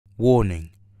Warning: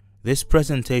 this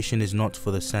presentation is not for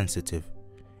the sensitive.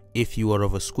 If you are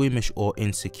of a squeamish or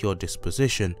insecure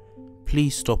disposition,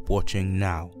 please stop watching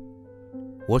now.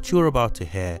 What you are about to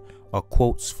hear are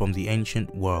quotes from the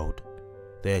ancient world.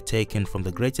 They are taken from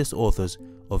the greatest authors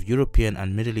of European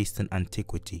and Middle Eastern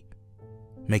antiquity.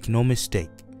 Make no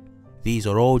mistake, these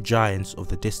are all giants of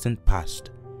the distant past,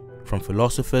 from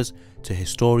philosophers to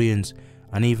historians,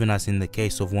 and even, as in the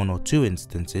case of one or two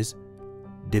instances,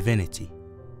 divinity.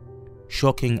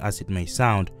 Shocking as it may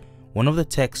sound, one of the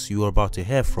texts you are about to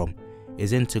hear from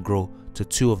is integral to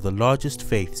two of the largest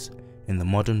faiths in the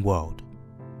modern world.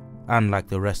 And like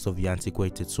the rest of the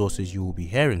antiquated sources you will be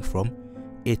hearing from,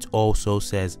 it also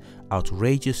says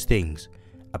outrageous things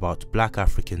about black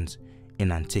Africans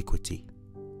in antiquity.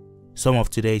 Some of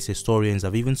today's historians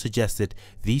have even suggested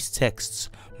these texts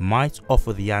might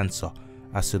offer the answer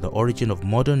as to the origin of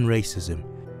modern racism.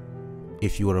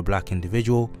 If you are a black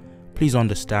individual, please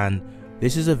understand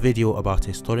this is a video about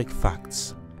historic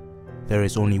facts. There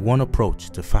is only one approach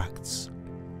to facts: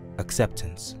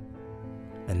 acceptance.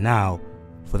 And now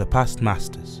for the past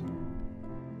masters.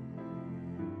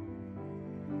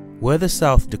 Where the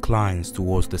south declines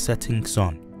towards the setting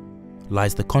sun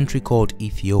lies the country called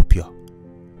Ethiopia,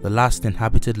 the last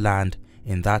inhabited land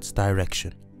in that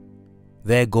direction.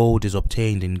 There gold is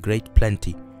obtained in great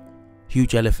plenty.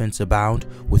 Huge elephants abound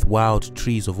with wild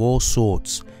trees of all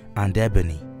sorts and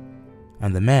ebony.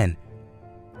 And the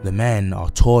men are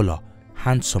taller,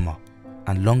 handsomer,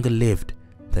 and longer lived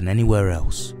than anywhere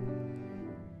else.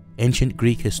 Ancient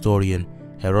Greek historian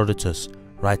Herodotus,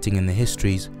 writing in the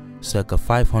histories circa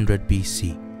 500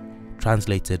 BC,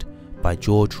 translated by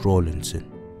George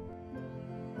Rawlinson.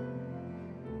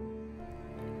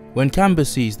 When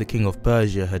Cambyses, the king of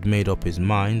Persia, had made up his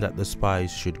mind that the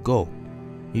spies should go,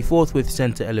 he forthwith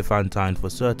sent to Elephantine for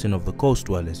certain of the coast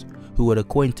dwellers who were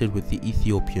acquainted with the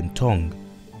Ethiopian tongue.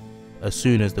 As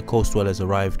soon as the coast dwellers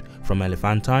arrived from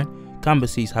Elephantine,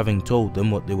 Cambyses, having told them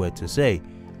what they were to say,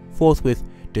 forthwith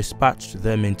dispatched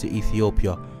them into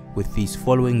Ethiopia with these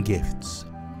following gifts: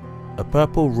 a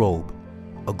purple robe,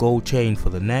 a gold chain for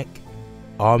the neck,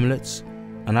 armlets,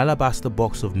 an alabaster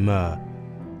box of myrrh,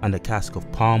 and a cask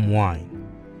of palm wine.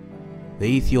 The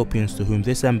Ethiopians to whom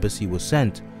this embassy was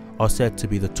sent are said to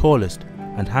be the tallest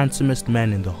and handsomest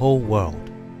men in the whole world.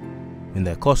 In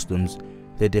their costumes,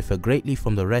 they differ greatly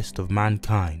from the rest of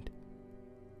mankind.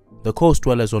 The coast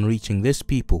dwellers, on reaching this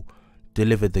people,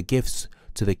 delivered the gifts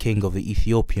to the king of the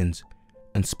Ethiopians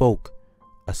and spoke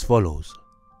as follows: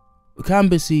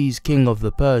 Cambyses, king of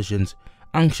the Persians,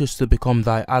 anxious to become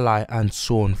thy ally and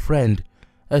sworn friend,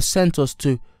 has sent us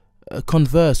to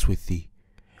converse with thee,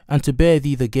 and to bear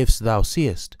thee the gifts thou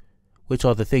seest, which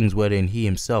are the things wherein he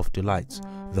himself delights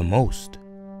the most.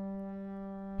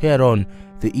 Hereon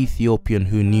the Ethiopian,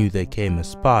 who knew they came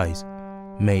as spies,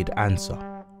 made answer: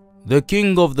 The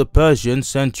king of the Persians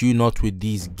sent you not with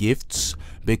these gifts,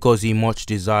 because he much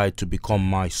desired to become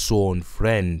my sworn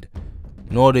friend.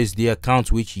 Nor is the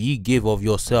account which ye give of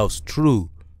yourselves true,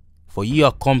 for ye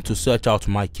are come to search out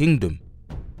my kingdom.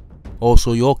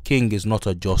 Also your king is not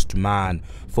a just man,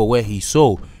 for were he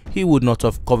so, he would not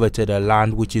have coveted a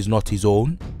land which is not his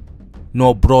own,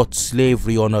 nor brought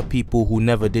slavery on a people who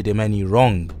never did him any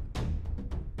wrong.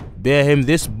 Bear him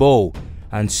this bow,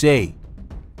 and say,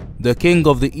 The king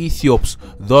of the Ethiops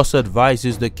thus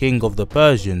advises the king of the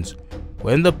Persians: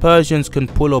 when the Persians can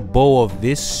pull a bow of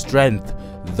this strength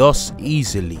thus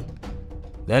easily,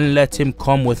 then let him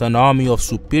come with an army of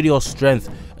superior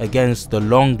strength against the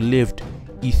long-lived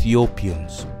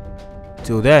Ethiopians.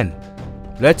 Till then,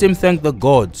 let him thank the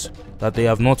gods that they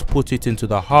have not put it into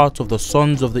the heart of the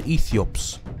sons of the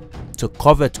Ethiops to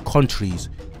covet countries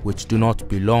which do not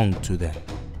belong to them.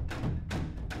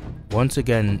 Once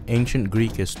again, ancient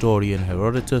Greek historian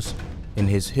Herodotus in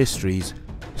his histories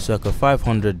circa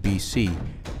 500 BC,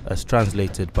 as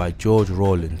translated by George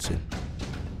Rawlinson.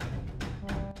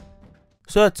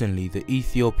 Certainly the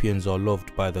Ethiopians are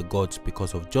loved by the gods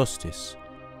because of justice.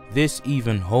 This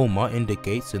even Homer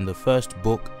indicates in the first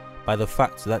book by the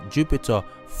fact that Jupiter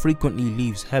frequently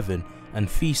leaves heaven and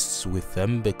feasts with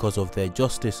them because of their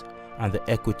justice and the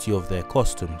equity of their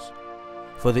customs.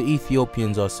 For the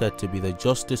Ethiopians are said to be the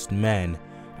justest men,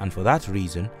 and for that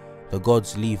reason the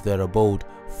gods leave their abode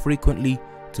frequently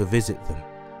to visit them.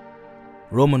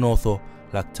 Roman author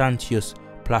Lactantius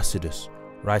Placidus,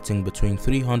 writing between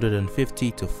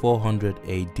 350 to 400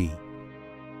 AD.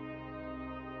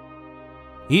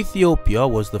 Ethiopia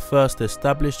was the first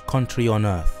established country on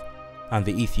earth, and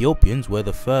the Ethiopians were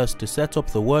the first to set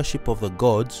up the worship of the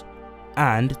gods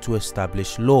and to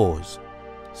establish laws.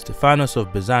 Stephanus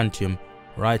of Byzantium,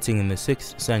 writing in the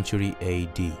 6th century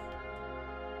AD.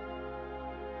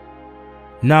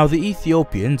 Now the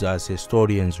Ethiopians, as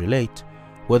historians relate,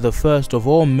 were the first of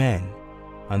all men,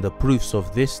 and the proofs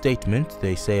of this statement,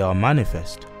 they say, are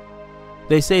manifest.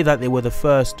 They say that they were the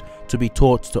first to be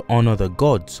taught to honor the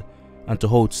gods, and to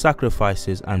hold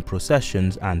sacrifices and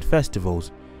processions and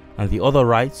festivals, and the other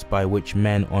rites by which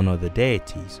men honor the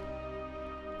deities,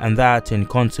 and that in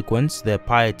consequence their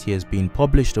piety has been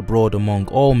published abroad among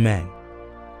all men,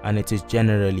 and it is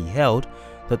generally held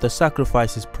that the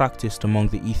sacrifices practiced among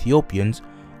the Ethiopians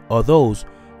are those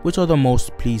which are the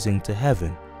most pleasing to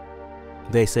heaven.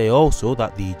 They say also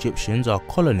that the Egyptians are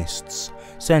colonists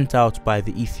sent out by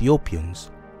the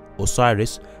Ethiopians,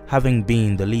 Osiris having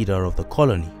been the leader of the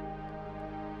colony.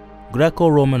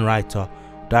 Greco-Roman writer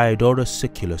Diodorus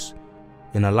Siculus,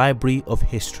 in a library of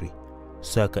history,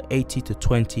 circa 80 to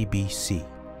 20 BC.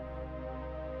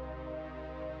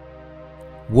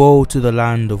 Woe to the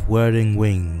land of whirring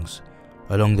wings,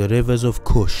 along the rivers of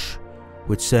Cush,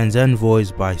 which sends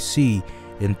envoys by sea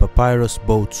in papyrus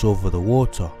boats over the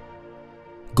water.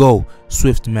 Go,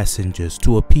 swift messengers,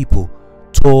 to a people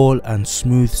tall and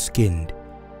smooth-skinned,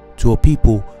 to a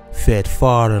people fed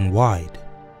far and wide,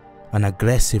 an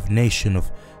aggressive nation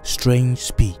of strange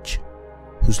speech,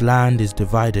 whose land is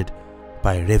divided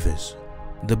by rivers.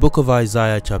 The book of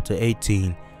Isaiah chapter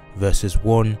 18 verses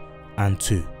 1 and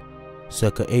 2,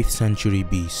 circa 8th century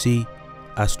BC,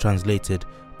 as translated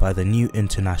by the New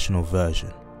International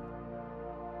Version.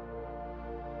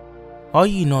 Are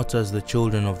ye not as the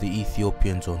children of the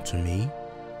Ethiopians unto me,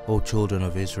 O children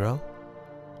of Israel?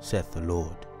 saith the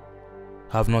Lord.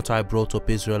 Have not I brought up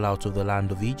Israel out of the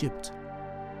land of Egypt,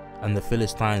 and the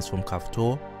Philistines from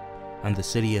Caphtor, and the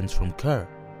Syrians from Ker?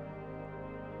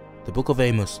 The book of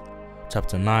Amos,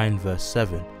 chapter 9, verse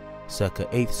 7, circa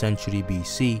 8th century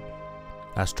BC,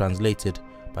 as translated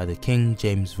by the King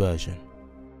James Version.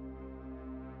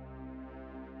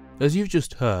 As you've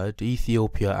just heard,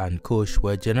 Ethiopia and Cush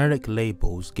were generic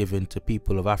labels given to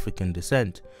people of African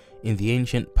descent in the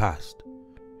ancient past.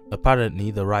 Apparently,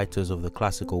 the writers of the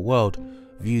classical world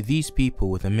view these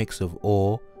people with a mix of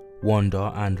awe,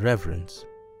 wonder and reverence.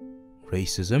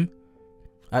 Racism?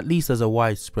 At least as a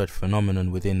widespread phenomenon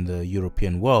within the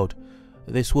European world,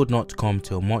 this would not come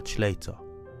till much later.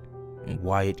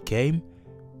 Why it came?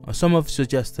 Some have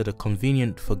suggested a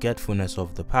convenient forgetfulness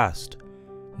of the past,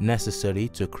 necessary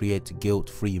to create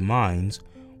guilt-free minds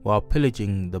while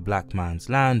pillaging the black man's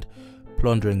land,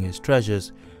 plundering his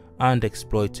treasures, and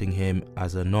exploiting him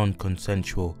as a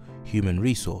non-consensual human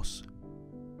resource.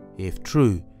 If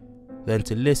true, then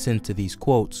to listen to these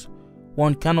quotes,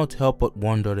 one cannot help but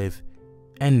wonder if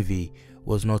envy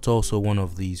was not also one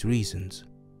of these reasons.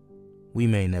 We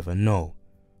may never know.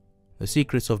 The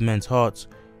secrets of men's hearts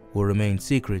will remain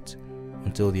secret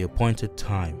until the appointed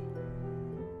time.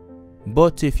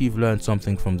 But if you've learned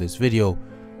something from this video,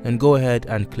 then go ahead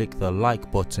and click the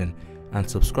like button and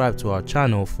subscribe to our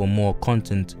channel for more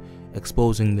content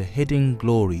exposing the hidden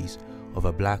glories of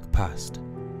a black past.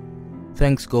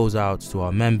 Thanks goes out to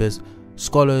our members,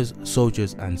 scholars,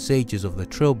 soldiers and sages of the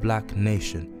Trill Black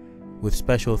Nation, with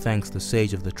special thanks to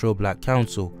Sage of the Trill Black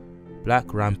Council,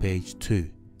 Black Rampage 2.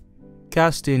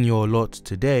 Cast in your lot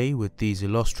today with these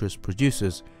illustrious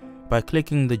producers by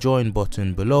clicking the join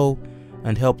button below,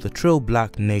 and help the Trill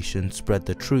Black Nation spread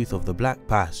the truth of the black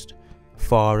past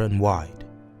far and wide,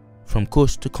 from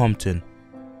Kush to Compton,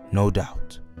 no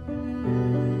doubt.